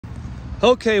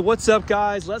Okay, what's up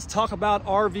guys? Let's talk about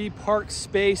RV park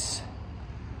space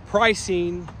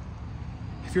pricing.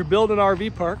 If you're building an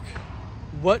RV park,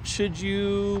 what should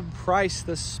you price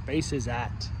the spaces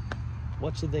at?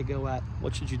 What should they go at?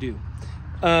 What should you do?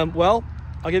 Well,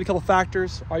 I'll give you a couple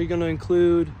factors. Are you going to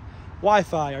include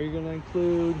Wi-Fi? Are you going to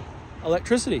include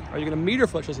electricity? Are you going to meter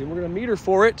for electricity? We're going to meter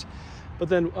for it, but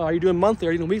then are you doing monthly?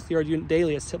 Are you doing weekly? Are you doing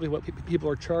daily? It's typically what people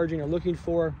are charging or looking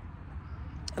for.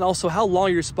 And also, how long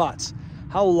are your spots?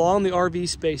 How long the RV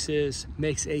space is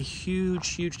makes a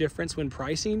huge difference when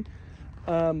pricing.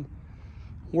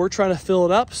 We're trying to fill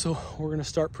it up, so we're gonna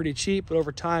start pretty cheap, but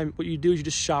over time, what you do is you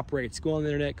just shop rates. Go on the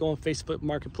internet, go on Facebook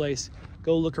Marketplace,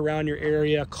 go look around your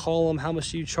area, call them, how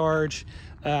much do you charge?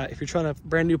 If you're trying to,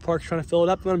 brand new park, you're trying to fill it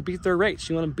up, you wanna beat their rates,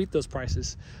 you wanna beat those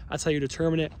prices. That's how you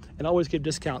determine it, and always give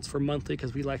discounts for monthly,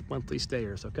 because we like monthly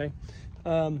stayers, okay?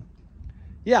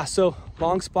 Yeah, so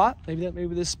long spot, maybe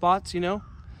this spot's,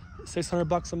 600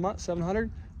 bucks a month,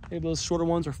 700. Maybe those shorter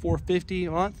ones are 450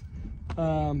 a month.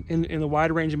 In the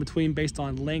wide range in between based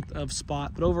on length of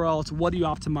spot. But overall, it's what are you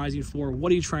optimizing for?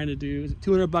 What are you trying to do? Is it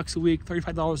 200 bucks a week,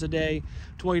 $35 a day,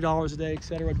 $20 a day,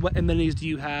 etc.? What amenities do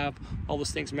you have? All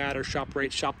those things matter. Shop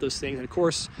rates, shop those things. And of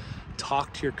course,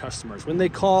 talk to your customers. When they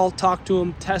call, talk to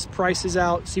them, test prices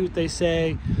out, see what they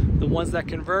say. The ones that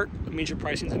convert, it means your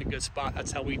pricing's in a good spot.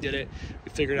 That's how we did it.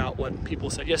 We figured out what people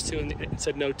said yes to and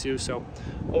said no to. So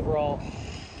overall,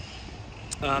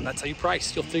 that's how you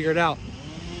price. You'll figure it out.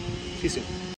 See you soon.